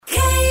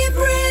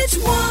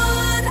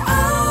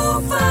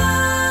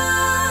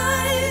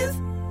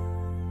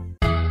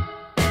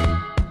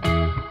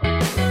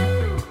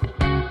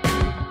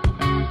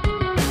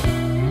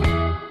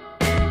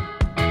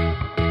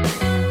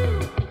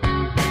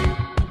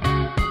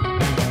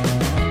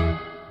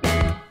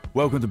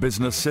Welcome to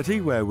Business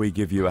City, where we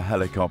give you a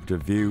helicopter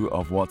view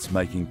of what's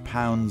making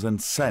pounds and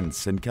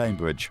cents in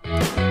Cambridge.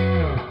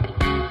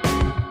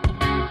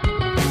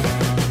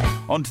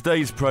 On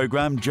today's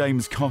programme,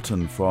 James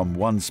Cotton from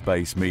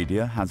OneSpace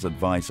Media has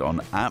advice on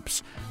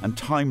apps and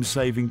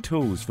time-saving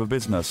tools for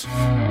business.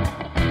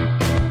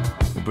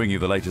 We'll bring you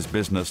the latest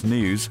business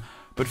news,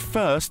 but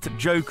first,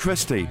 Jo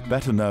Christie,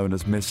 better known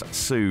as Miss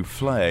Sue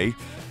Flay,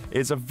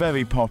 is a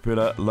very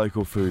popular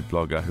local food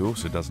blogger who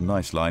also does a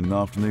nice line in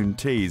afternoon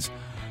teas.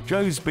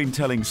 Jo's been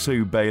telling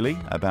Sue Bailey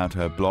about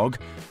her blog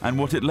and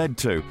what it led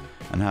to,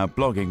 and how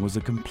blogging was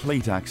a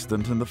complete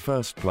accident in the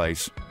first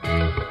place.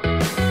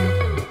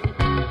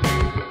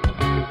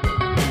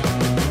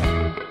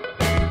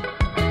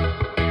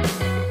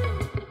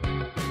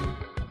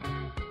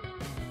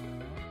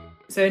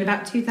 So in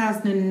about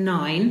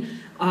 2009,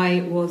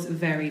 I was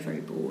very,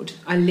 very bored.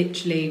 I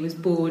literally was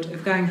bored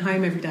of going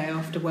home every day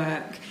after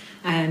work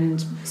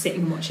and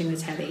sitting and watching the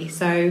telly.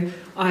 So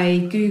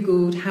I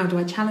Googled, how do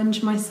I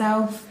challenge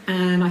myself?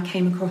 And I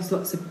came across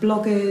lots of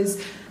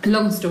bloggers.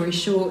 Long story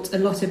short, a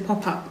lot of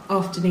pop-up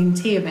afternoon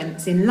tea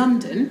events in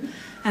London.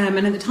 And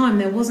at the time,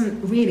 there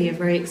wasn't really a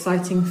very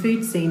exciting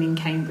food scene in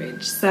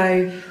Cambridge.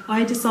 So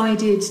I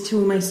decided to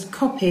almost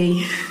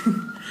copy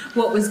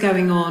what was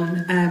going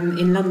on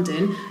in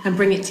London and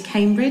bring it to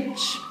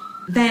Cambridge.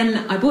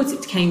 Then I brought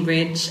it to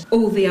Cambridge.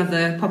 All the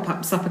other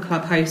pop-up supper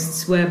club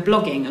hosts were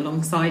blogging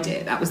alongside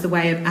it. That was the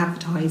way of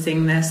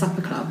advertising their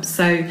supper club.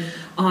 So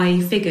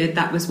I figured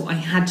that was what I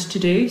had to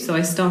do. So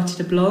I started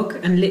a blog,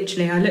 and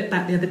literally I looked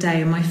back the other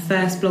day and my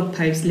first blog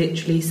post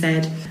literally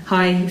said,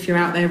 "Hi, if you're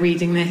out there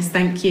reading this,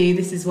 thank you.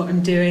 This is what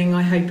I'm doing.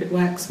 I hope it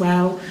works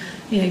well."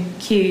 You know,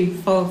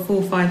 four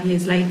or 5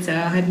 years later,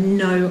 I had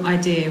no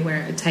idea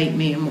where it would take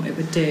me and what it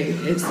would do.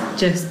 It's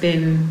just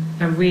been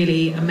a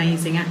really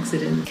amazing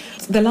accident.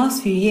 The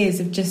last few years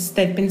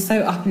they've been so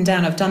up and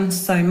down. I've done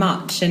so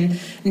much, and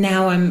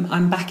now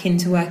I'm back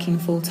into working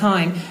full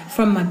time.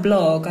 From my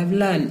blog, I've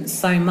learnt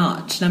so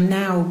much, and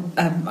I'm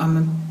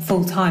a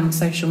full-time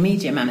social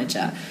media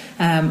manager,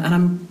 and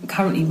I'm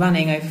currently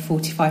running over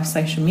 45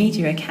 social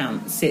media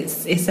accounts.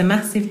 It's a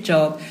massive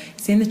job.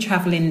 It's in the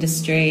travel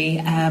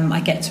industry. I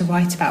get to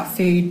write about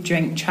food,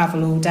 drink,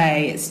 travel all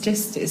day.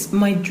 It's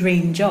my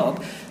dream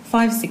job.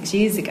 5-6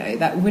 years ago,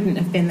 that wouldn't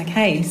have been the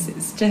case.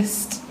 It's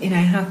just,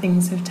 how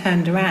things have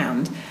turned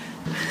around.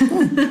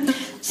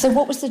 So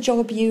what was the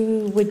job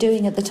you were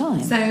doing at the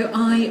time? So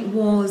I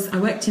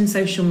worked in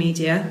social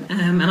media,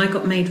 and I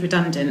got made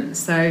redundant.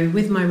 So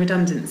with my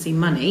redundancy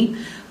money,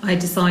 I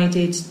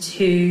decided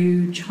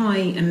to try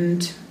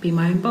and be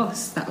my own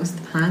boss. That was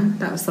the plan.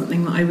 That was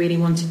something that I really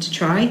wanted to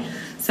try.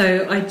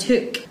 So I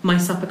took my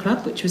supper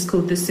club, which was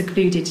called the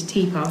Secluded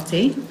Tea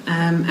Party,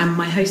 and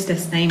my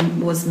hostess name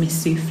was Miss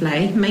Sue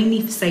Flay,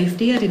 mainly for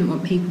safety. I didn't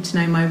want people to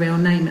know my real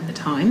name at the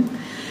time.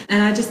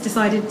 And I just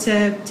decided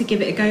to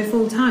give it a go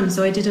full time.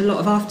 So I did a lot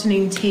of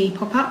afternoon tea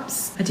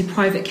pop-ups. I did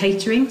private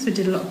catering, so I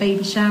did a lot of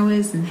baby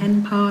showers and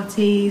hen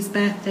parties,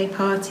 birthday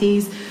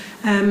parties,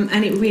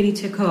 and it really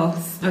took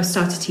off. I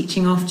started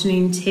teaching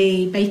afternoon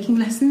tea, baking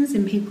lessons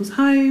in people's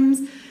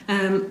homes.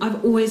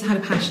 I've always had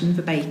a passion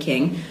for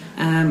baking.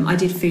 I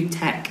did food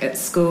tech at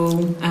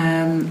school,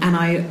 and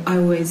I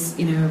always,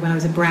 when I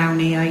was a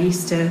brownie, I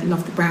used to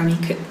love the brownie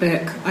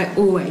cookbook. I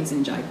always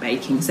enjoyed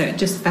baking, so it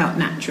just felt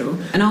natural.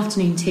 And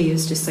afternoon tea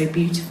is just so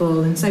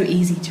beautiful and so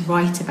easy to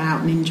write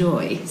about and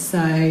enjoy. So,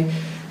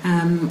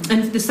 and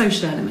for the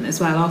social element as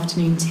well,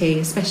 afternoon tea,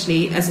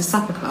 especially as a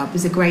supper club,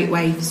 is a great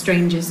way for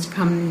strangers to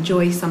come and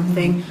enjoy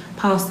something,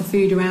 pass the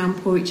food around,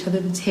 pour each other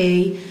the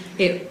tea.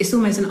 It's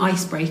almost an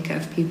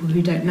icebreaker for people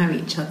who don't know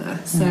each other,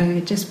 so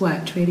it just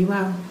worked really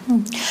well.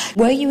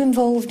 Were you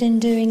involved in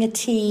doing a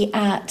tea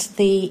at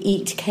the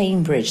Eat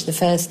Cambridge, the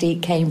first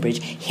Eat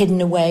Cambridge,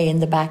 hidden away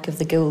in the back of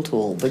the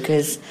Guildhall?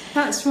 Because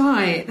that's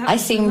right. I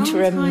seem to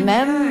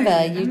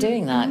remember you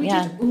doing that. We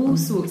did all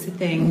sorts of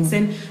things,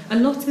 and a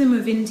lot of them were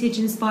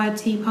vintage-inspired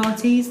tea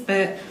parties,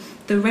 but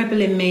the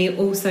rebel in me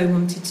also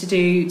wanted to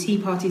do tea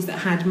parties that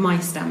had my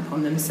stamp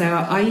on them. So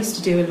I used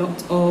to do a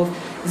lot of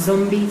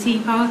zombie tea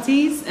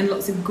parties and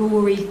lots of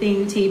gory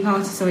themed tea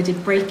parties. So I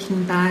did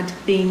Breaking Bad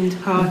themed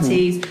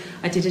parties.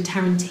 I did a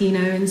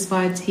Tarantino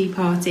inspired tea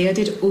party. I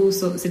did all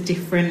sorts of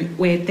different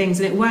weird things,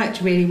 and it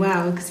worked really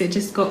well because it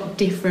just got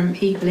different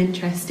people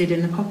interested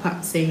in the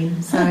pop-up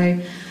scene.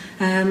 So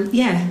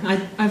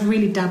I've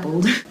really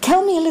dabbled.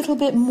 Tell me a little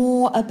bit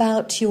more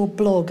about your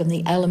blog and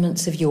the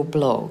elements of your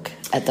blog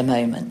at the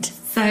moment.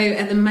 So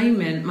at the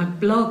moment, my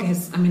blog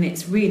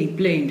it's really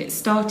bloomed. It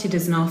started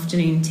as an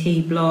afternoon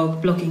tea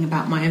blog, blogging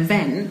about my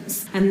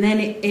events, and then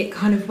it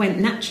kind of went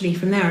naturally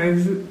from there.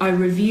 I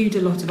reviewed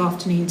a lot of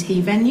afternoon tea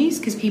venues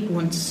because people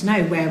wanted to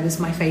know where was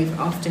my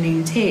favourite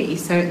afternoon tea,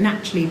 so it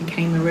naturally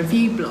became a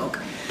review blog.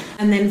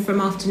 And then from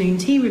afternoon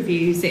tea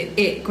reviews,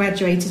 it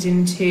graduated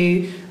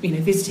into,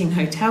 visiting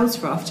hotels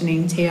for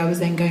afternoon tea. I was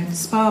then going for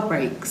spa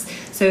breaks.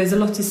 So there's a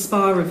lot of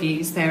spa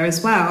reviews there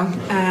as well.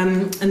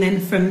 And then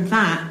from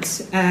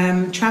that,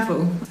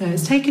 travel. So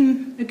it's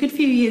taken a good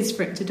few years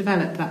for it to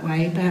develop that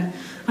way, but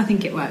I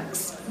think it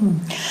works.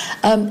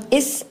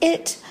 Is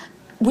it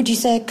would you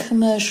say, a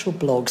commercial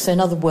blog? So in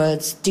other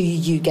words, do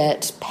you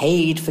get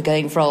paid for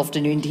going for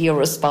afternoon tea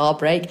or a spa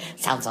break?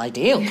 Sounds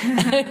ideal.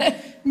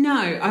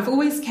 No, I've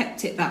always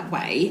kept it that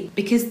way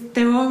because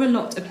there are a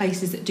lot of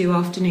places that do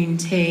afternoon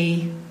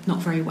tea not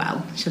very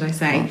well, should I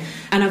say. Oh.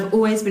 And I've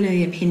always been of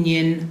the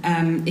opinion,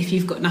 if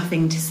you've got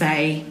nothing to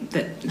say,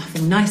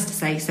 nothing nice to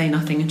say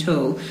nothing at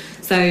all.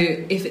 So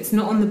if it's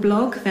not on the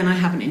blog, then I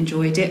haven't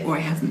enjoyed it or I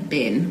haven't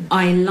been.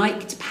 I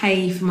like to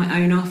pay for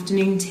my own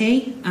afternoon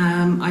tea.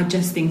 I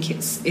just think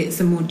it's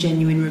a more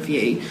genuine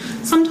review.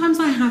 Sometimes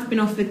I have been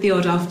offered the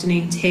odd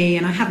afternoon tea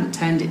and I haven't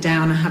turned it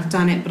down. I have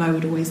done it, but I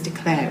would always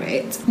declare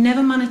it.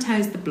 Never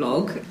monetise the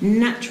blog.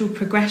 Natural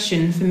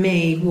progression for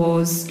me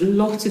was a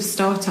lot of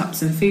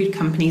startups and food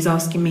companies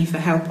asking me for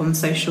help on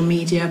social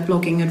media,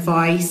 blogging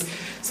advice.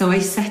 So I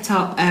set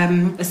up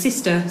a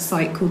sister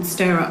site called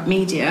Stir Up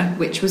Media,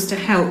 which was to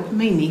help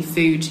mainly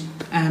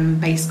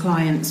food-based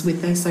clients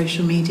with their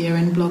social media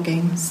and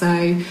blogging.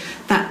 So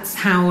that's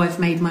how I've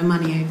made my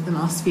money over the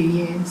last few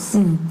years.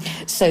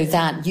 So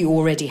that you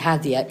already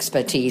had the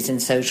expertise in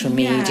social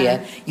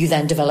media. You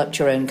then developed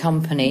your own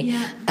company.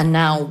 And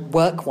now,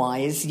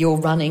 work-wise, you're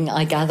running,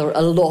 I gather,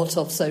 a lot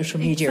of social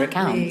media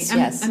accounts.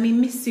 Yes. I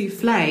mean, Miss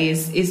Soufflé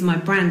is my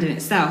brand in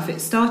itself.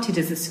 It started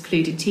as a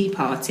secluded tea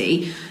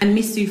party, and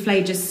Miss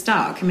Soufflé just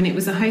stuck. I mean, it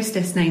was a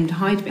hostess name to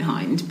hide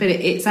behind, but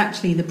it's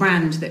actually the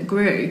brand that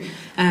grew.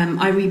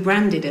 I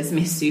rebranded as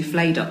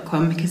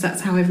MissSoufflé.com because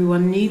that's how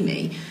everyone knew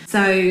me.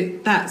 So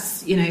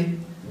that's,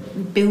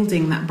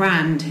 building that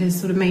brand has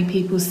sort of made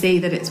people see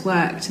that it's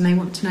worked and they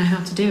want to know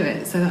how to do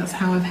it. So that's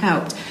how I've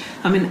helped.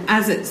 I mean,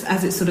 as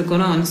it's sort of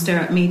gone on, Stir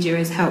Up Media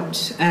has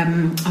helped.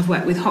 I've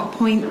worked with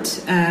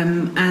Hotpoint,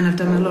 and I've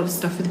done a lot of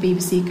stuff with the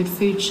BBC Good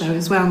Food Show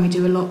as well. And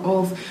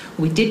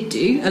we did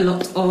do a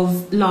lot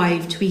of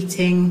live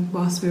tweeting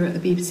whilst we were at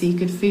the BBC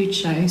Good Food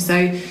Show.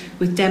 So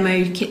with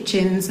demo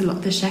kitchens, a lot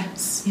of the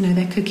chefs,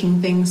 they're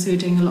cooking things, so we're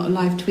doing a lot of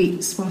live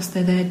tweets whilst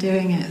they're there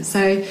doing it.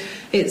 So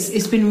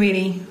it's been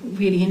really,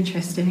 really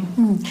interesting.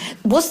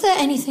 Was there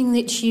anything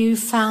that you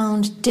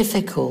found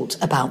difficult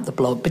about the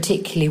blog,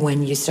 particularly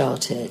when you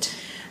started?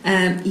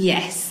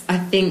 Yes, I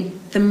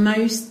think the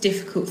most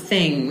difficult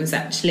thing was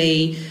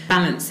actually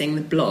balancing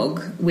the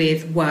blog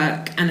with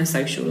work and a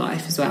social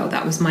life as well.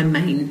 That was my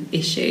main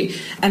issue.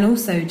 And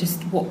also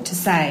just what to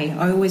say.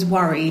 I always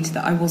worried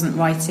that I wasn't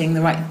writing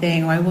the right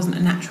thing or I wasn't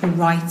a natural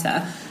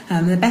writer.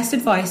 The best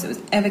advice that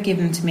was ever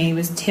given to me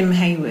was Tim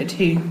Hayward,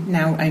 who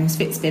now owns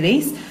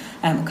Fitzbillies,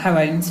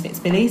 co-owns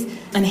Fitzbillies.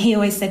 And he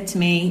always said to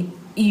me,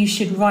 you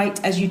should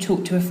write as you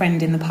talk to a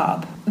friend in the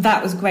pub.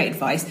 That was great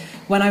advice.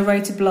 When I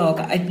wrote a blog,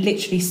 I'd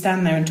literally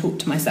stand there and talk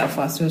to myself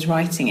whilst I was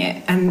writing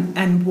it,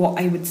 and what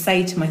I would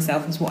say to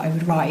myself is what I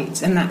would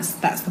write, and that's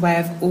the way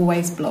I've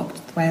always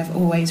blogged, the way I've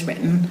always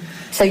written.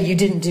 So you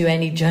didn't do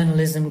any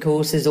journalism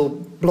courses or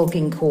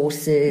blogging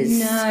courses?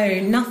 No,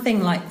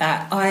 nothing like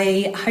that.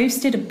 I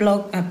hosted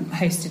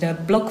a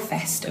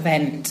Blogfest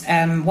event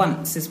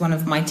once as one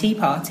of my tea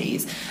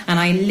parties, and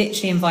I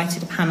literally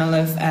invited a panel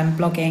of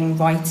blogging,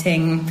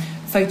 writing,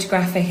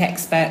 photographic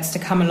experts to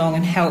come along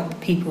and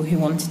help people who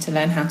wanted to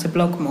learn how to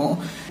blog more.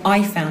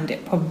 I found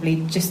it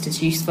probably just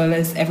as useful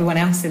as everyone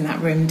else in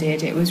that room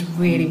did. It was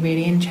really,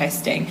 really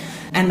interesting.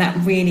 And that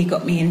really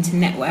got me into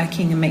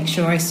networking and make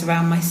sure I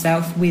surround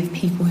myself with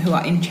people who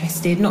are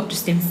interested, not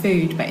just in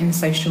food, but in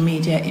social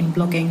media, in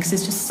blogging, because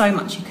there's just so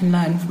much you can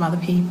learn from other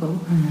people.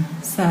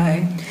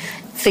 So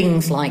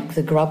things like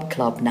the Grub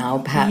Club now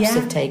perhaps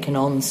have taken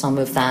on some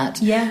of that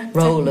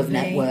role of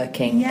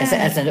networking as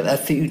a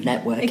food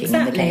networking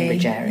in the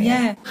Cambridge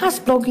area. Has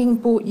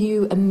blogging brought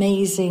you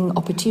amazing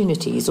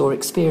opportunities or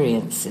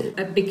experiences?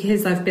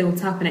 Because I've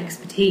built up an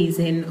expertise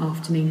in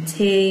afternoon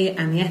tea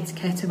and the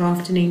etiquette of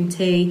afternoon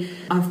tea,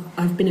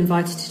 I've been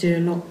invited to do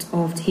a lot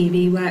of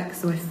TV work.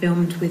 So I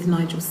filmed with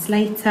Nigel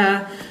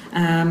Slater.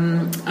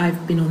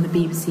 I've been on the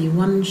BBC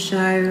One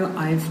show.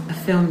 I've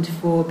filmed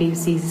for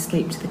BBC's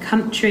Escape to the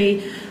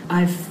Country.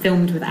 I've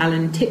filmed with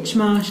Alan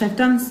Titchmarsh. I've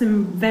done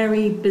some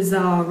very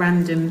bizarre,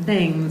 random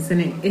things,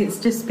 and it's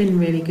just been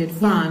really good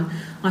fun.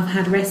 I've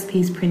had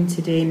recipes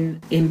printed in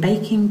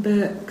baking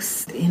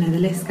books. The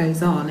list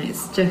goes on.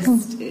 It's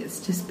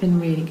just been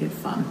really good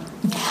fun.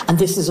 And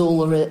this is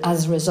all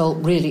as a result,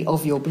 really,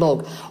 of your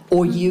blog,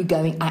 or you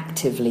going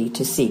actively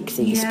to seek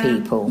these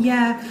people?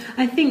 Yeah,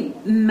 I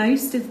think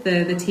most of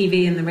the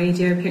TV and the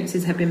radio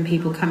appearances have been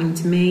people coming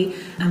to me,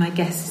 and I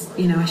guess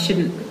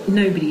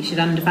nobody should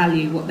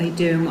undervalue what they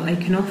do and what they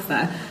can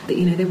offer. But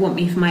they want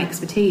me for my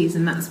expertise,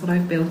 and that's what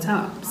I've built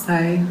up.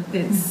 So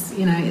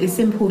it's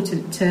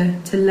important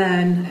to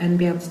learn and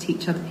be able to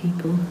teach other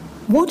people.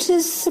 What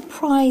has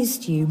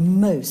surprised you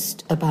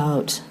most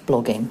about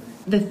blogging?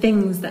 The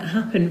things that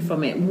happen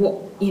from it, what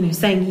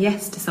saying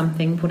yes to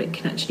something, what it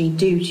can actually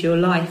do to your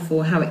life,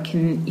 or how it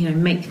can,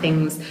 make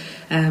things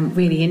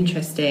really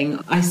interesting.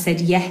 I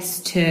said yes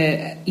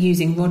to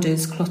using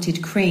Rodda's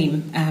clotted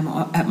cream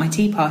at my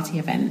tea party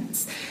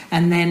events,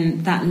 and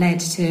then that led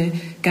to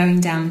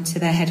going down to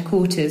their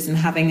headquarters and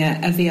having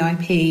a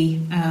VIP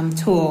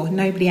tour.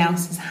 Nobody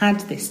else has had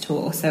this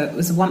tour, so it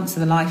was a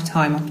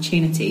once-in-a-lifetime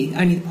opportunity.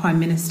 Only the Prime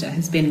Minister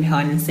has been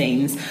behind the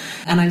scenes,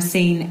 and I've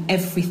seen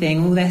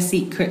everything, all their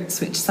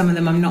secrets, which some of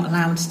them I'm not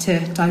allowed to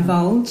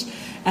divulge.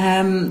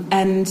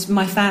 And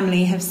my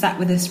family have sat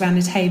with us around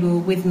a table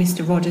with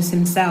Mr. Roddas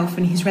himself,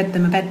 and he's read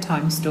them a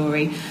bedtime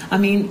story. I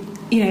mean,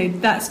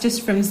 that's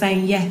just from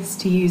saying yes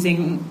to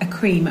using a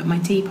cream at my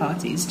tea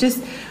parties.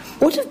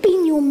 What have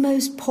been your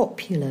most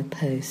popular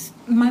posts?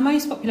 My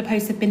most popular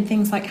posts have been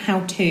things like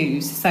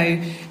how-tos, so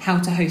how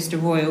to host a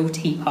royal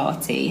tea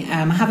party.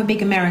 I have a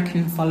big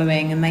American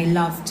following, and they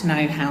love to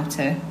know how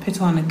to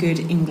put on a good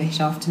English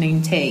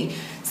afternoon tea.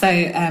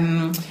 So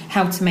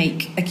how to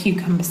make a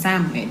cucumber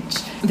sandwich,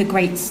 the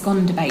great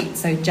scone debate,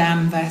 so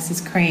jam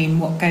versus cream,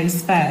 what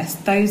goes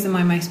first. Those are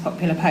my most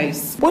popular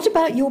posts. What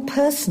about your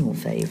personal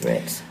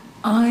favourites?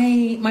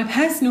 My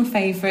personal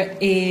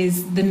favourite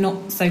is the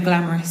not so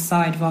glamorous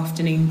side of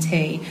afternoon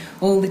tea,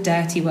 all the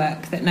dirty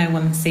work that no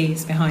one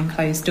sees behind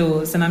closed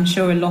doors. And I'm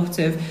sure a lot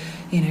of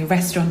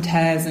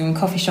restaurateurs and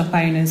coffee shop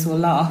owners will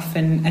laugh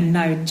and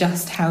know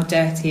just how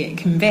dirty it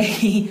can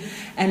be.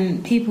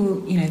 And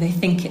people, they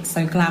think it's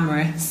so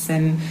glamorous.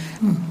 And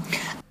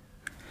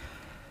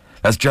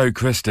That's Jo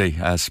Christie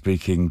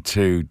speaking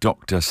to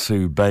Dr.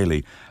 Sue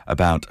Bailey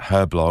about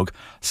her blog.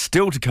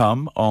 Still to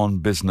come on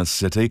Business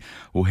City,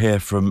 we'll hear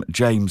from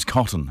James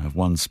Cotton of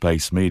One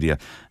Space Media.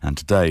 And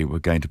today we're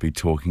going to be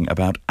talking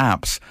about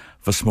apps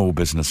for small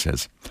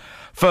businesses.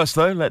 First,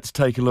 though, let's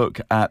take a look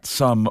at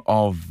some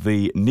of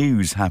the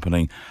news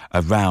happening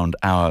around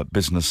our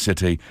business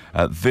city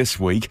this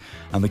week.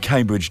 And the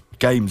Cambridge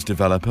games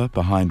developer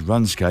behind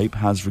RuneScape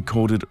has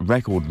recorded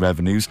record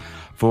revenues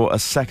for a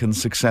second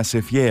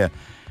successive year.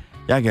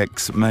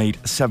 Jagex made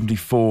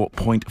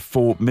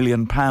 £74.4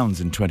 million in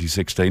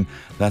 2016.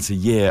 That's a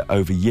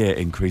year-over-year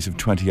increase of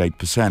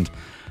 28%.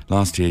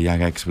 Last year,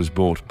 Jagex was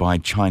bought by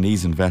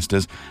Chinese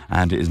investors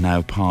and is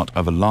now part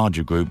of a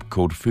larger group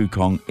called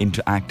Fukong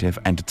Interactive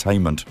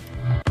Entertainment.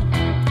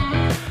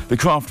 The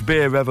craft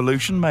beer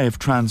revolution may have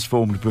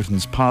transformed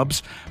Britain's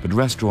pubs, but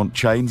restaurant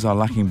chains are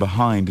lacking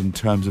behind in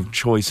terms of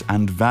choice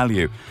and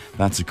value.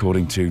 That's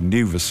according to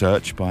new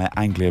research by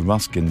Anglia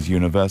Ruskin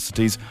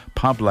University's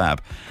Pub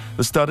Lab.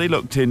 The study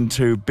looked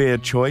into beer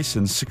choice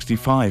in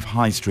 65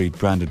 high street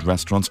branded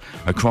restaurants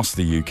across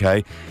the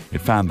UK.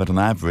 It found that on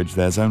average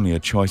there's only a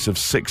choice of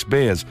 6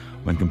 beers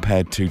when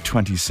compared to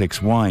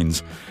 26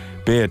 wines.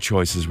 Beer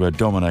choices were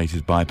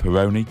dominated by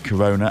Peroni,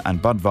 Corona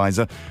and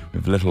Budweiser,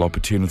 with little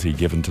opportunity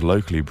given to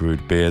locally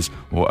brewed beers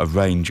or a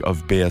range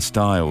of beer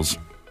styles.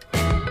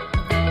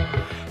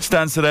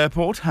 Stansted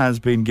Airport has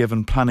been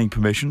given planning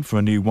permission for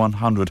a new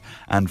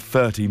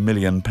 £130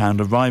 million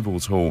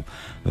arrivals hall.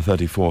 The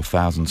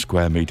 34,000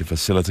 square metre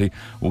facility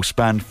will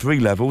span 3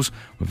 levels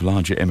with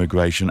larger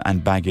immigration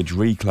and baggage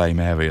reclaim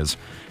areas.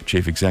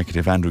 Chief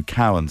Executive Andrew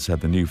Cowan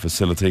said the new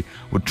facility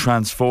would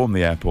transform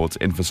the airport's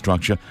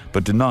infrastructure,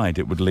 but denied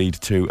it would lead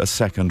to a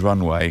second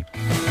runway.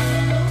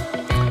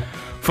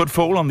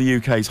 Footfall on the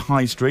UK's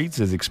high streets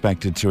is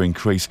expected to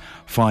increase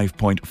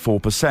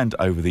 5.4%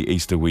 over the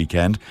Easter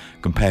weekend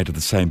compared to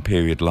the same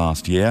period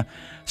last year.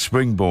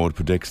 Springboard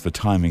predicts the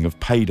timing of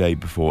payday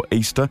before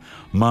Easter,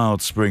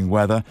 mild spring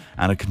weather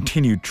and a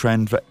continued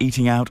trend for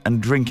eating out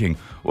and drinking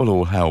will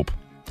all help.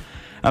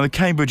 And the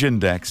Cambridge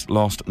Index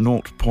lost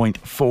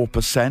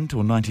 0.4%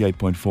 or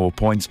 98.4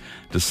 points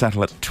to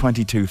settle at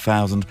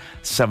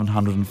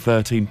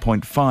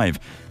 22,713.5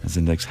 as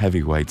index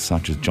heavyweights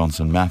such as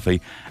Johnson Matthey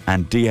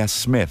and DS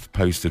Smith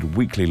posted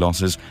weekly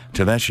losses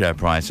to their share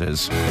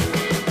prices.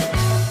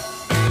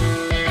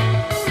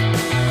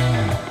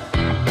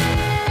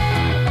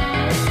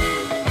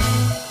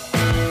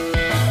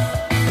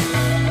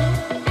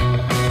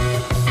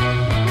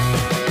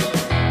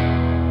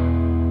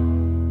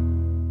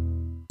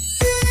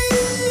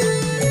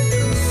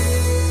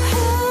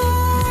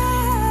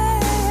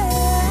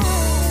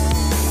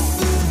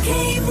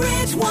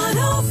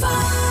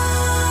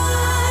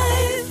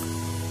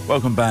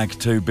 Welcome back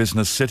to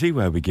Business City,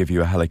 where we give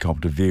you a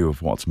helicopter view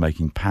of what's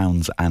making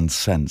pounds and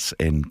cents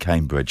in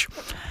Cambridge.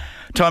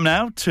 Time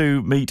now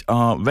to meet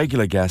our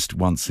regular guest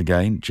once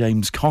again,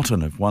 James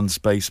Cotton of One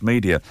Space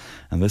Media.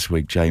 And this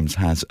week, James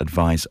has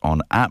advice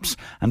on apps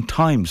and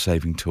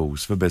time-saving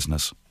tools for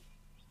business.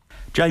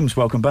 James,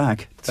 welcome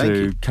back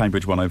to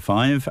Cambridge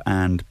 105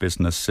 and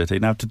Business City.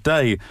 Now,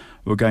 today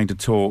we're going to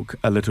talk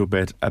a little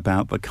bit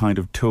about the kind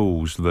of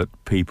tools that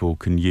people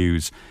can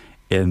use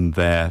in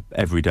their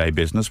everyday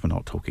business. We're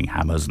not talking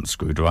hammers and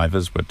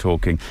screwdrivers. We're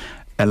talking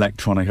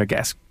electronic, I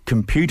guess,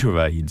 computer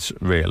aids,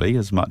 really,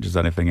 as much as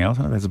anything else.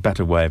 I know there's a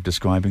better way of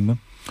describing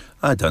them.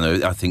 I don't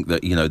know. I think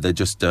that, they're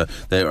just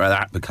there are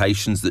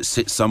applications that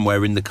sit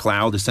somewhere in the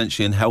cloud,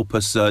 essentially, and help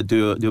us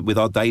do it with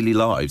our daily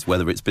lives,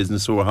 whether it's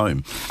business or a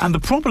home. And the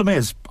problem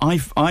is, I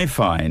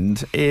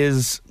find,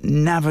 is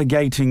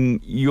navigating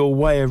your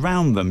way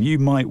around them. You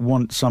might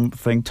want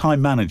something,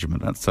 time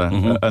management, that's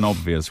an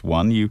obvious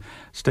one. You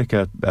stick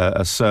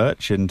a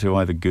search into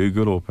either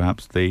Google or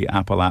perhaps the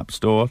Apple App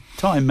Store,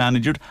 time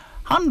management.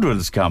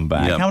 Hundreds come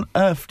back. Yep. How on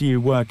earth do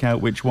you work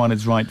out which one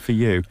is right for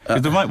you?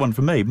 Because the right one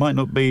for me might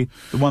not be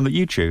the one that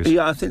you choose.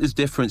 Yeah, I think there's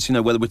difference,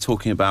 whether we're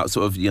talking about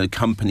sort of,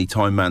 company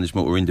time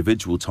management or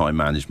individual time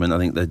management. I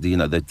think that,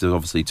 there's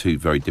obviously two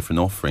very different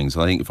offerings.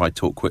 I think if I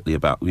talk quickly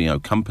about,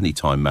 company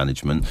time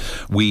management,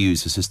 we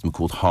use a system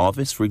called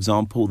Harvest, for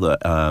example, that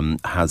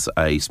has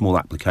a small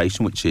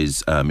application which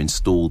is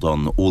installed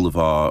on all of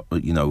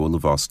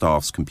our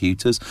staff's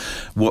computers.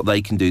 What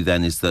they can do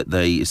then is that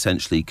they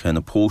essentially can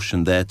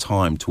apportion their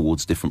time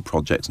towards different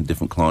projects and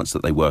different clients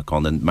that they work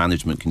on, and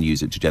management can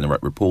use it to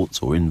generate reports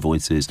or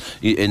invoices,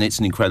 and it's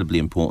an incredibly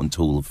important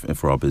tool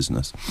for our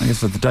business. I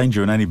guess the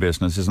danger in any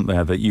business, isn't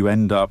there, that you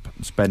end up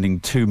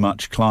spending too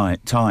much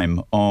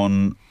time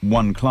on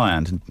one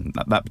client, and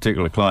that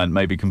particular client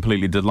may be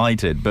completely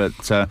delighted,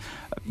 but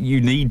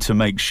you need to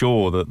make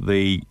sure that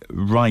the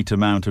right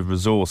amount of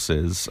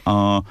resources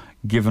are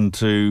given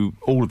to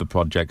all of the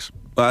projects.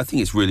 Well, I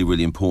think it's really,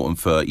 really important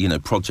for,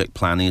 project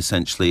planning,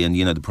 essentially, and,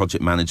 the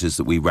project managers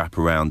that we wrap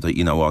around,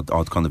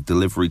 our kind of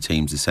delivery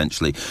teams,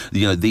 essentially.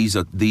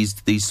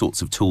 These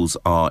sorts of tools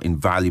are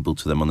invaluable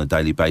to them on a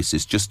daily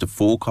basis, just to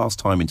forecast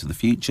time into the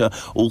future,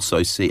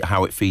 also see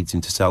how it feeds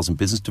into sales and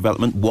business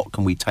development, what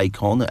can we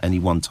take on at any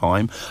one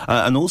time,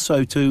 and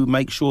also to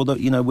make sure that,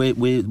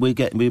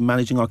 we're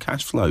managing our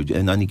cash flow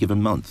in any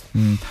given month.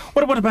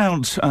 What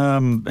about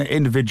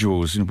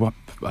individuals?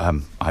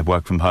 I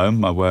work from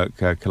home. I work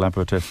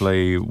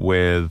collaboratively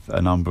with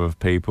a number of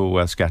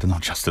people scattered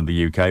not just in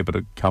the UK, but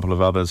a couple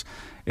of others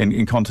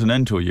in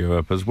continental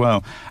Europe as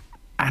well.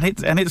 And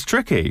it's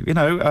tricky,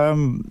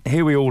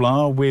 here we all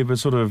are. We're a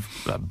sort of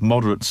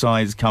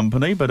moderate-sized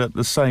company, but at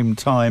the same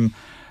time,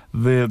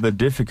 the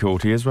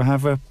difficulty is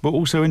we're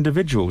also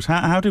individuals.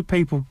 How do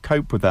people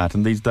cope with that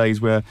in these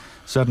days where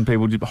certain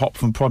people hop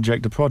from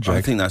project to project?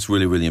 I think that's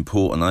really, really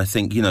important. I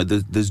think,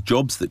 there's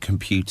jobs that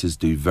computers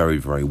do very,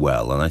 very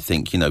well. And I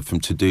think,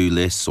 from to-do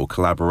lists or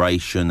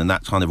collaboration and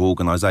that kind of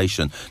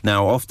organisation.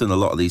 Now, often a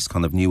lot of these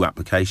kind of new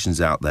applications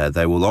out there,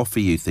 they will offer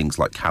you things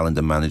like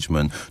calendar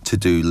management,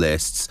 to-do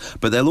lists,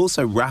 but they'll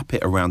also wrap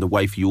it around a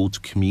way for you all to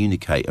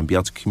communicate and be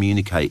able to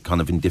communicate kind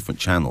of in different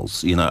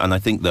channels, And I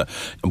think that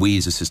we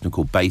use a system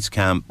called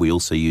Basecamp. We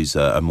also use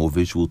a more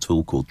visual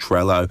tool called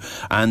Trello,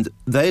 and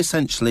they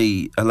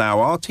essentially allow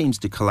our teams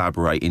to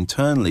collaborate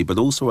internally, but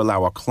also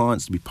allow our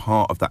clients to be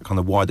part of that kind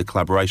of wider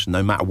collaboration,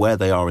 no matter where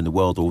they are in the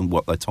world or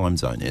what their time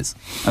zone is.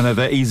 And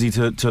they're easy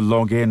to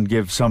log in,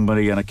 give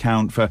somebody an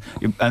account for,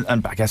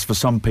 and I guess for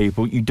some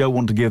people, you don't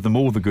want to give them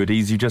all the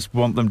goodies, you just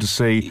want them to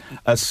see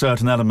a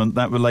certain element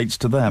that relates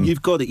to them.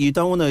 You've got it. You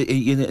don't want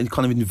to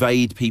kind of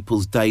invade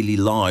people's daily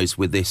lives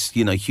with this,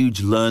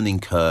 huge learning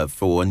curve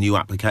for a new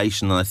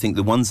application, and I think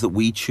the ones that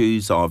we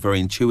choose are very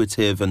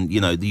intuitive, and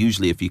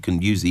usually if you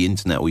can use the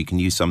internet or you can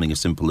use something as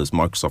simple as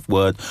Microsoft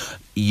Word,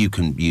 you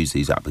can use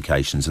these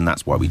applications, and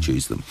that's why we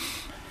choose them.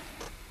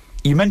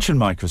 You mentioned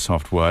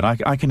Microsoft Word.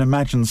 I can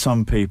imagine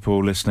some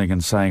people listening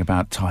and saying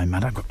about time,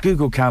 man, I've got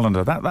Google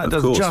Calendar. That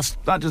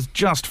does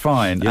just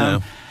fine.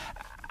 Yeah.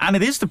 And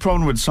it is the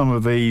problem with some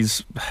of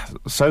these,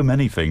 so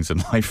many things in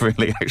life,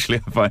 really, actually,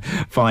 I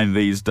find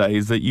these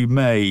days, that you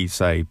may,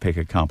 say, pick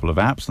a couple of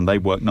apps and they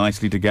work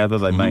nicely together.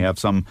 They may have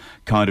some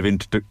kind of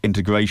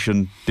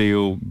integration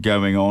deal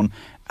going on.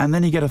 And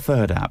then you get a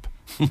third app.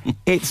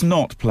 It's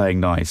not playing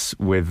nice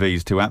with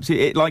these two apps.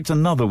 It likes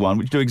another one,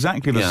 which do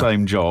exactly the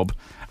same job.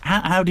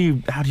 How do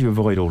you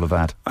avoid all of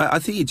that? I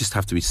think you just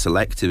have to be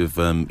selective,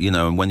 and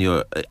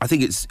when I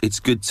think it's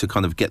good to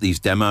kind of get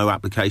these demo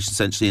applications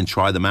essentially and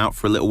try them out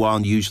for a little while,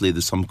 and usually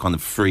there's some kind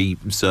of free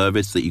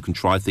service that you can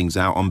try things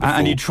out on before.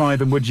 And you try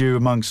them, would you,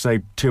 amongst,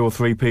 say, 2 or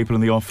 3 people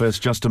in the office,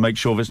 just to make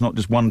sure it's not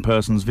just one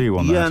person's view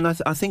on that? Yeah, and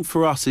I think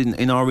for us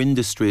in our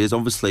industry is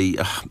obviously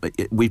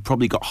we've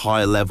probably got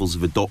higher levels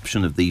of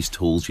adoption of these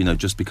tools,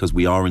 just because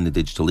we are in the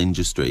digital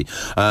industry,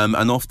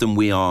 and often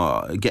we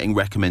are getting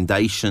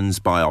recommendations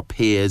by our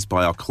peers,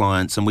 by our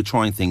clients, and we're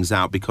trying things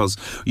out because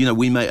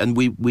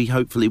we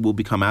hopefully will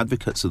become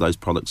advocates of those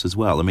products as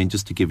well. I mean,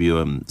 just to give you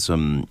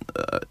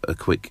a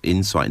quick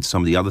insight into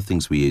some of the other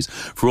things we use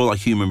for all our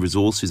human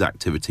resources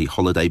activity,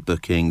 holiday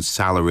bookings,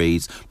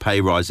 salaries,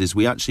 pay rises,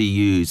 we actually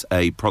use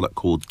a product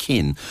called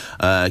Kin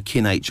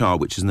HR,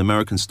 which is an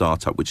American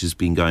startup which has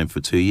been going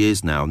for 2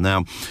 years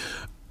now.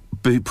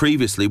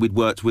 Previously, we'd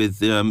worked with,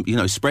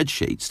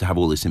 spreadsheets to have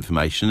all this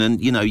information.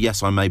 And,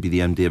 yes, I may be the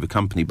MD of a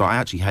company, but I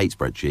actually hate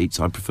spreadsheets.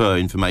 I prefer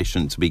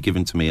information to be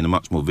given to me in a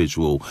much more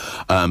visual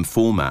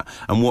format.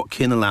 And what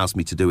Kin allows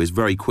me to do is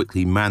very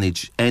quickly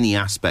manage any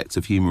aspect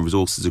of human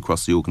resources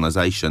across the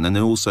organisation. And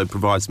it also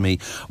provides me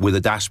with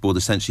a dashboard,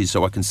 essentially,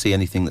 so I can see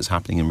anything that's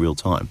happening in real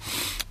time.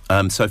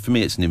 So for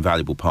me, it's an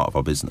invaluable part of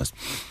our business.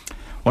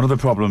 One of the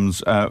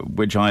problems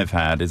which I've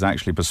had is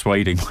actually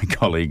persuading my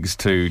colleagues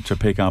to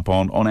pick up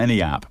on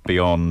any app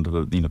beyond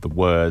the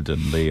Word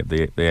and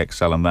the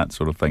Excel and that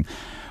sort of thing.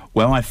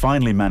 Well, I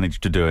finally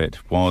managed to do it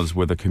was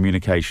with a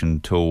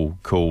communication tool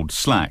called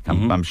Slack.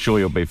 I'm sure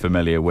you'll be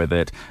familiar with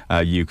it.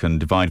 You can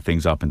divide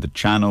things up into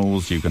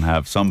channels. You can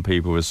have some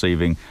people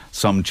receiving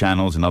some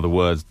channels. In other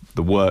words,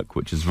 the work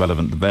which is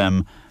relevant to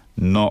them,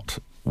 not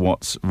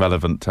what's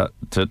relevant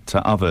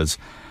to others.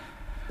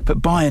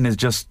 But buying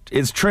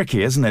it's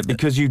tricky, isn't it?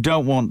 Because you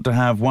don't want to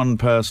have one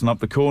person up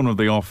the corner of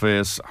the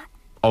office.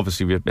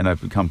 Obviously, in a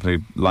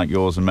company like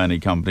yours and many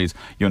companies,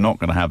 you're not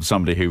going to have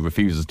somebody who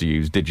refuses to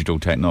use digital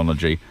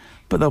technology,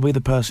 but there'll be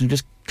the person who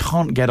just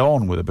can't get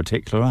on with a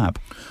particular app.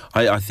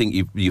 I think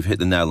you've hit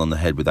the nail on the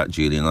head with that,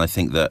 Julian. I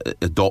think that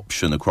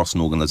adoption across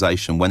an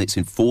organisation, when it's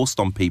enforced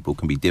on people,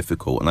 can be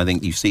difficult. And I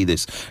think you see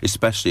this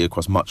especially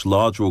across much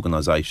larger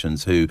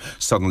organisations who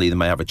suddenly they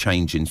may have a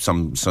change in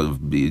some sort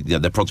of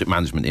their project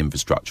management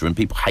infrastructure, and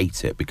people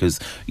hate it because,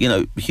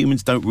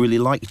 humans don't really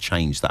like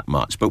change that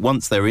much. But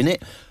once they're in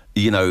it,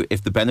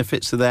 if the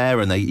benefits are there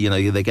and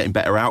they're getting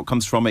better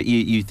outcomes from it,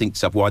 you think to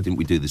yourself, why didn't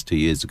we do this 2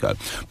 years ago?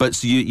 But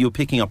so you're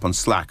picking up on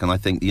Slack, and I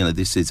think,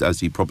 this is,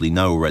 as you probably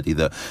know already,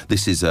 that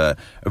this is a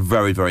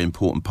very, very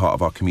important part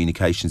of our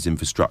communications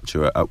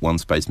infrastructure at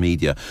OneSpace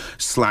Media.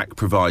 Slack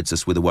provides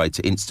us with a way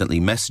to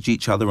instantly message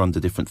each other under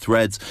different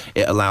threads.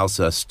 It allows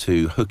us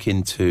to hook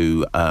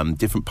into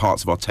different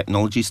parts of our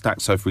technology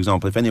stack. So, for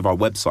example, if any of our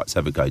websites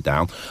ever go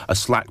down, a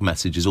Slack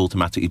message is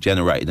automatically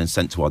generated and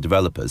sent to our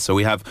developers. So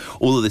we have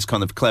all of this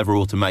kind of clever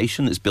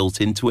automation that's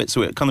built into it,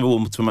 so it kind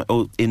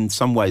of in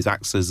some ways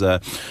acts as a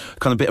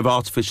kind of bit of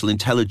artificial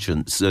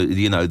intelligence,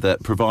 that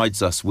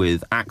provides us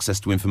with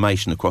access to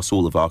information across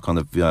all of our kind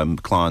of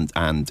client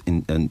and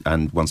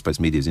OneSpace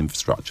Media's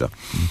infrastructure.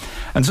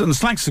 And so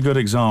Slack's a good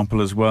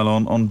example as well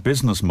on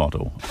business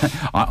model.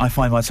 I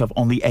find myself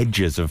on the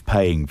edges of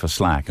paying for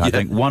Slack. I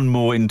think one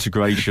more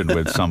integration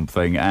with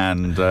something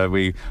and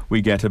we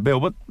get a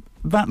bill, but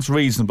that's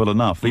reasonable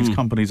enough. These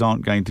companies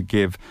aren't going to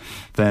give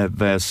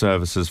their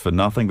services for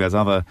nothing. There's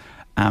other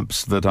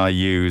apps that I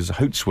use,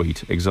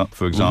 Hootsuite,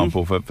 for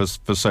example,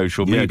 for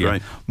social media.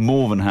 Great.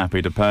 More than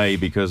happy to pay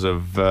because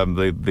of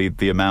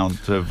the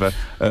amount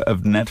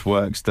of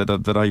networks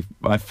that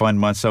I find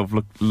myself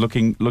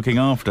looking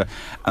after.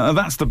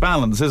 That's the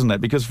balance, isn't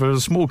it? Because for a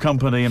small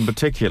company in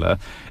particular,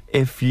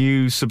 if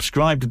you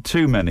subscribe to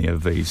too many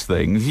of these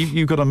things,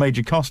 you've got a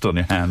major cost on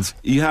your hands.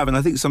 You have, and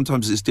I think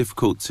sometimes it's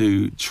difficult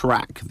to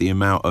track the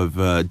amount of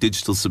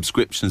digital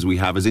subscriptions we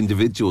have as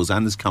individuals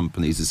and as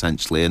companies,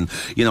 essentially. And,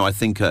 I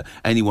think at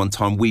any one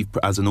time,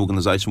 as an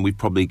organisation, we've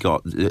probably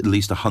got at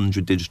least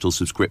 100 digital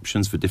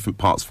subscriptions for different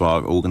parts of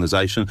our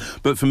organisation.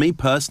 But for me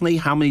personally,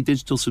 how many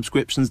digital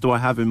subscriptions do I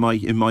have in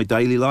my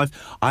daily life?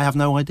 I have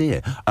no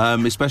idea,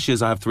 especially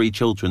as I have 3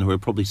 children who are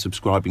probably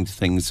subscribing to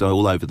things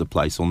all over the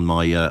place on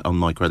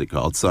my credit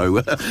card,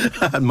 so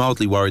I'm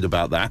mildly worried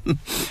about that.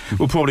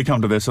 We'll probably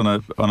come to this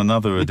on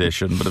another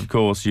edition, but of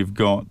course you've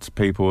got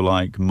people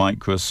like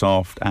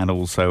Microsoft and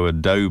also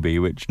Adobe,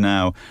 which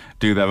now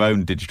do their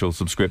own digital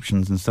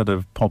subscriptions instead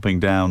of popping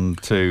down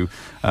to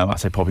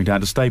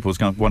Staples.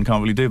 One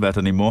can't really do that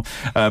anymore,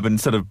 but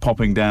instead of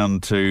popping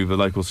down to the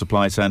local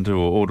supply centre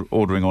or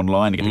ordering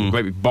online and getting a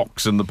great big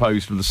box in the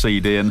post with the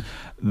CD in,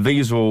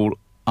 these are all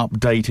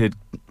updated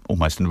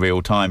almost in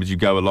real time as you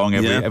go along.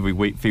 Every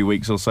week, few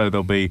weeks or so,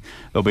 there'll be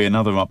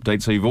another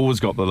update. So you've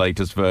always got the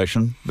latest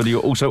version, but you're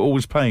also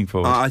always paying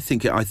for it. I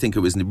think it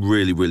was a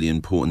really, really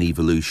important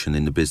evolution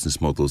in the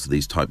business models of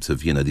these types of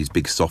these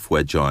big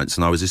software giants.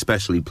 And I was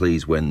especially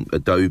pleased when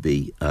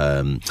Adobe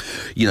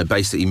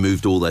basically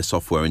moved all their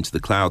software into the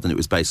cloud, and it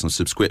was based on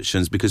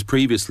subscriptions, because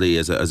previously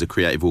as a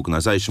creative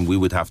organisation we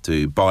would have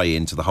to buy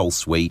into the whole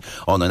suite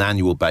on an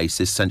annual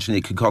basis. Essentially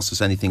it could cost us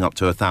anything up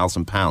to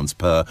 £1,000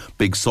 per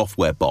big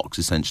software box,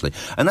 essentially.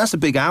 And that's a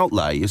big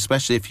outlay,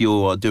 especially if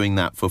you're doing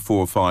that for 4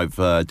 or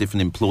 5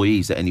 different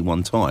employees at any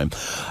one time.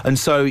 And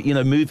so,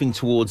 moving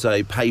towards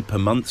a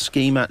pay-per-month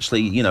scheme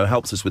actually,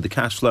 helps us with the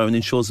cash flow and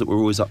ensures that we're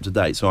always up to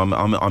date. So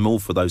I'm all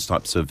for those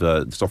types of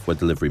software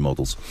delivery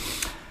models.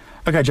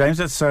 OK, James,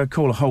 let's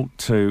call a halt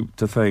to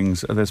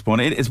things at this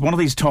point. It's one of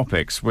these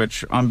topics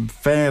which I'm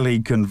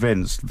fairly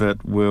convinced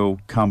that we'll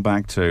come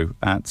back to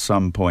at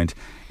some point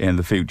in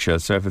the future.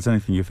 So if there's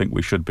anything you think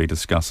we should be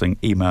discussing,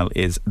 email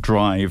is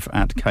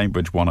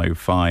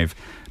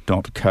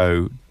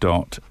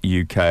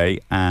drive@cambridge105.co.uk,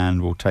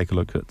 and we'll take a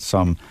look at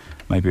some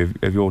maybe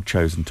of your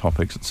chosen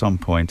topics at some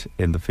point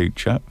in the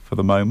future. For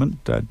the moment,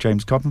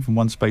 James Cotton from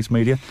OneSpace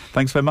Media,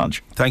 thanks very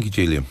much. Thank you,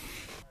 Julian.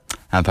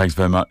 And thanks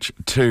very much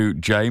to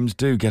James.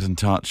 Do get in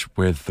touch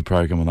with the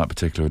programme on that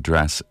particular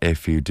address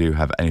if you do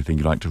have anything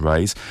you'd like to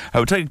raise.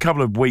 We'll take a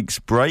couple of weeks'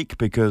 break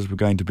because we're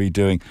going to be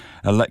doing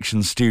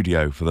Election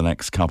Studio for the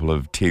next couple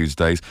of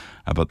Tuesdays,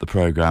 but the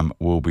programme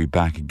will be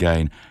back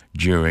again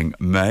during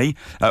May.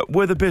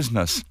 We're the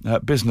Business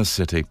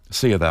City.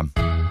 See you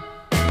then.